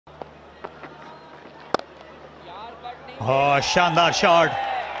और शानदार शॉट,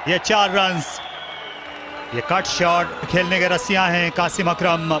 ये 4 रन्स, ये कट शॉट खेलने के रस्सियां हैं कासिम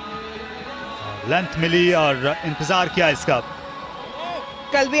अकरम। लेंथ मिली और इंतजार किया इसका।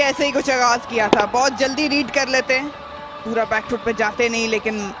 कल भी ऐसे ही कुछ आगाज किया था, बहुत जल्दी रीड कर लेते हैं, पूरा बैकफुट पे जाते नहीं,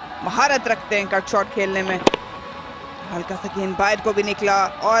 लेकिन महारत रखते हैं कट शॉट खेलने में। हल्का सा गेंद बाहर को भी निकला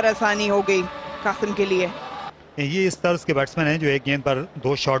और आसानी हो गई कासिम के लिए। ये इस तर्ज के बैट्समैन हैं जो एक गेंद पर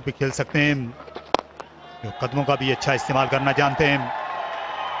 2 शॉट भी खेल सकते हैं, जो कदमों का भी अच्छा इस्तेमाल करना जानते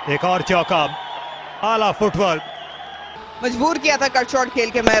हैं। एक और चौका, आला फुटवर्क। मजबूर किया था कट शॉट खेल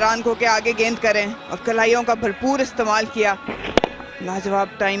के मेहरान को कि आगे गेंद करें, और कलाइयों का भरपूर इस्तेमाल किया। लाजवाब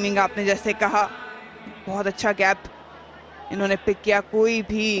टाइमिंग, आपने जैसे कहा, बहुत अच्छा गैप इन्होंने पिक किया। कोई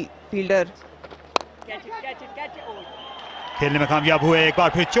भी फील्डर खेलने में कामयाब हुए। एक बार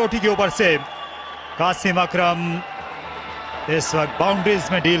फिर चोटी के ऊपर से कासिम अकरम इस वक्त बाउंड्रीज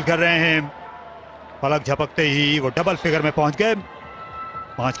में डील कर रहे हैं। पलक झपकते ही वो डबल फिगर में पहुंच गए।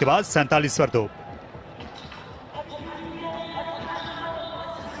 5 के बाद 47 पर 2।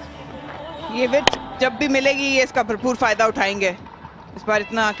 ये विकेट जब भी मिलेगी ये इसका भरपूर फायदा उठाएंगे। इस बार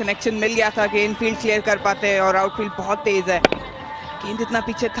इतना कनेक्शन मिल गया था कि इनफील्ड क्लियर कर पाते, और आउटफील्ड बहुत तेज है। गेंद इतना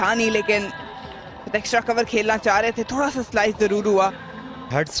पीछे था नहीं, लेकिन एक्स्ट्रा कवर खेलना चाह रहे थे, थोड़ा सा स्लाइस जरूर हुआ।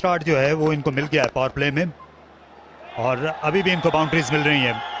 हेड स्टार्ट जो है वो इनको मिल गया है पावर प्ले में, और अभी भी इनको बाउंड्रीज मिल रही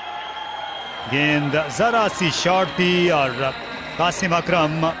है। गेंद जरा सी शॉर्ट थी और कासिम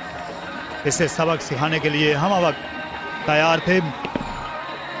अकरम इसे सबक सिखाने के लिए हम वक्त तैयार थे।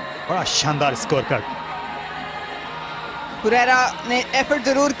 बड़ा शानदार स्कोर कट। हुरैरा ने एफर्ट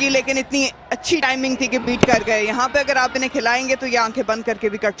जरूर की, लेकिन इतनी अच्छी टाइमिंग थी कि बीट कर गए। यहाँ पे अगर आप इन्हें खिलाएंगे तो ये आंखें बंद करके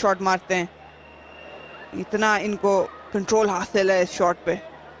भी कट शॉट मारते हैं, इतना इनको कंट्रोल हासिल है इस शॉट पे।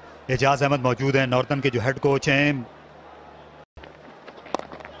 एजाज अहमद मौजूद हैं, नॉर्थन के जो हेड कोच हैं।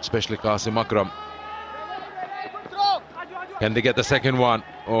 Especially Qasim Akram. Can they get the second one?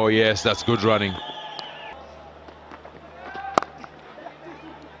 Oh yes, that's good running.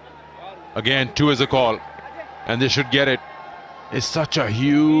 Again, 2 is a call, and they should get it. It's such a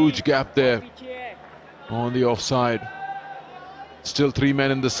huge gap there on the offside. Still 3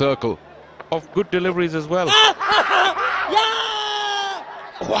 men in the circle. Of good deliveries as well.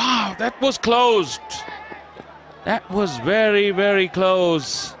 Wow, that was closed. That was very, very close.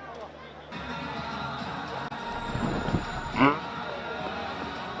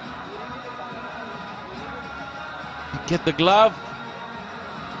 Get the glove.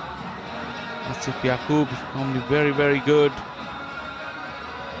 Asif Yaqub, only very, very good.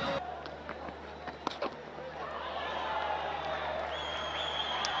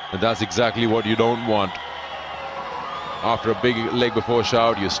 And that's exactly what you don't want. After a big leg before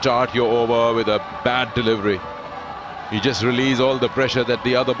shout, you start your over with a bad delivery. You just release all the pressure that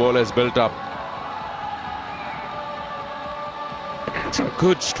the other bowler has built up. It's a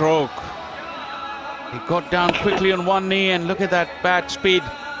good stroke. He got down quickly on one knee, and look at that bat speed.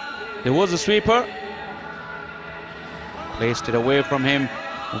 There was a sweeper. Placed it away from him,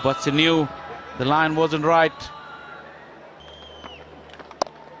 but he knew the line wasn't right.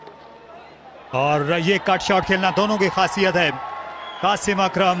 और ये cut shot खेलना दोनों की खासियत है। कासिम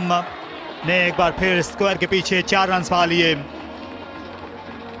अकरम ने एक बार फिर स्क्वायर के पीछे 4 रन पा लिए।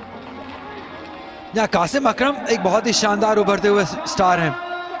 या कासिम अकरम एक बहुत ही शानदार उभरते हुए स्टार हैं।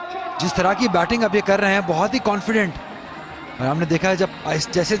 जिस तरह की बैटिंग अब ये कर रहे हैं, बहुत ही कॉन्फिडेंट। और हमने देखा है जब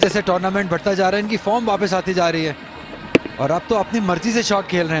जैसे जैसे टूर्नामेंट बढ़ता जा रहा है, इनकी फॉर्म वापस आती जा रही है, और अब तो अपनी मर्जी से शॉट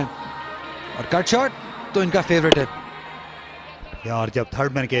खेल रहे हैं, और कट शॉट तो इनका फेवरेट है। यार जब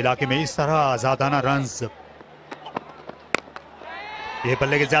थर्ड मैन के इलाके में इस तरह आजादाना रन्स, ये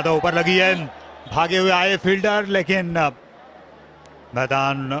बल्ले के ज्यादा ऊपर लगी है। भागे हुए आए फील्डर, लेकिन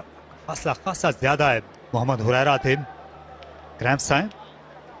मैदान खासा ज्यादा है। मोहम्मद हुरैरा थे, क्रैम्प्स आए।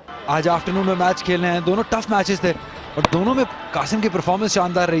 आज आफ्टरनून में मैच खेलने हैं, दोनों टफ मैचेस थे, और दोनों में कासिम की परफॉर्मेंस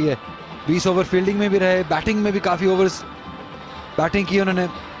शानदार रही है। 20 ओवर फील्डिंग में भी रहे, बैटिंग में भी काफी ओवर्स बैटिंग की उन्होंने।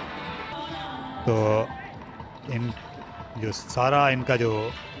 तो इन जो सारा इनका जो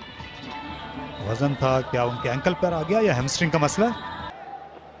वजन था, क्या उनके एंकल पर आ गया या हैमस्ट्रिंग का मसला?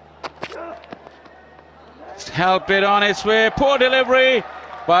 Help it on its way, poor delivery,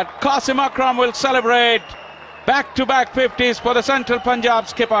 but Qasim Akram will celebrate. Back-to-back 50s for the Central Punjab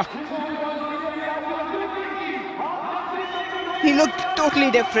skipper. He looked totally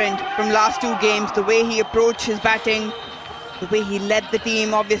different from last 2 games, the way he approached his batting, the way he led the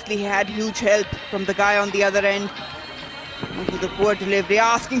team. Obviously he had huge help from the guy on the other end. With the poor delivery,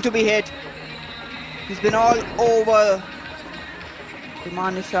 asking to be hit. He's been all over.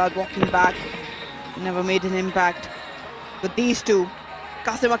 Iman Ishad walking back, never made an impact. But these two,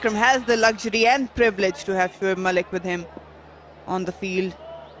 Qasim Akram has the luxury and privilege to have Shoaib Malik with him on the field.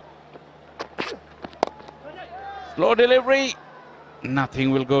 Slow delivery. Nothing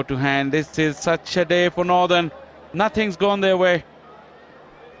will go to hand. This is such a day for Northern. Nothing's gone their way.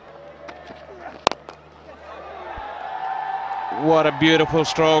 What a beautiful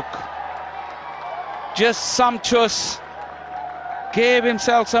stroke. Just sumptuous. Gave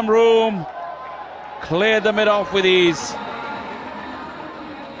himself some room. Cleared the mid off with ease.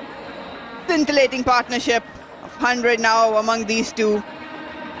 Scintillating partnership of 100 now among these two.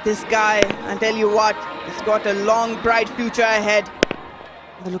 This guy, I tell you what, he's got a long, bright future ahead.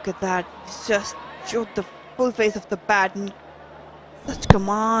 But look at that. He's just showed the full face of the bat and such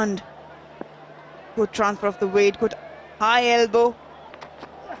command. Good transfer of the weight, good high elbow.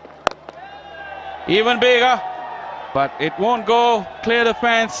 Even bigger, but it won't go. Clear the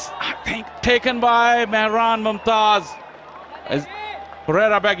fence. I think taken by Mehran Mumtaz. As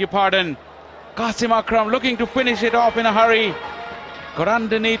Pereira, beg your pardon. Qasim Akram looking to finish it off in a hurry. Got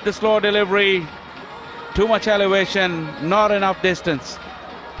underneath the slow delivery. Too much elevation, not enough distance.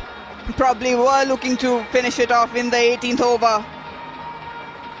 Probably were looking to finish it off in the 18th over.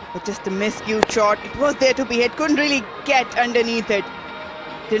 But just a miscued shot. It was there to be hit. Couldn't really get underneath it.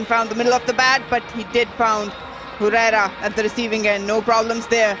 Didn't found the middle of the bat, but he did found Herrera at the receiving end. No problems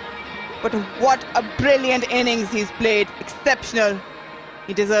there. But what a brilliant innings he's played. Exceptional.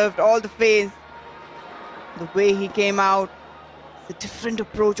 He deserved all the praise. The way he came out. It's a different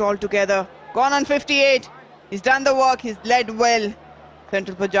approach altogether. Gone on 58. He's done the work. He's led well.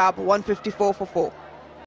 Central Punjab 154 for 4.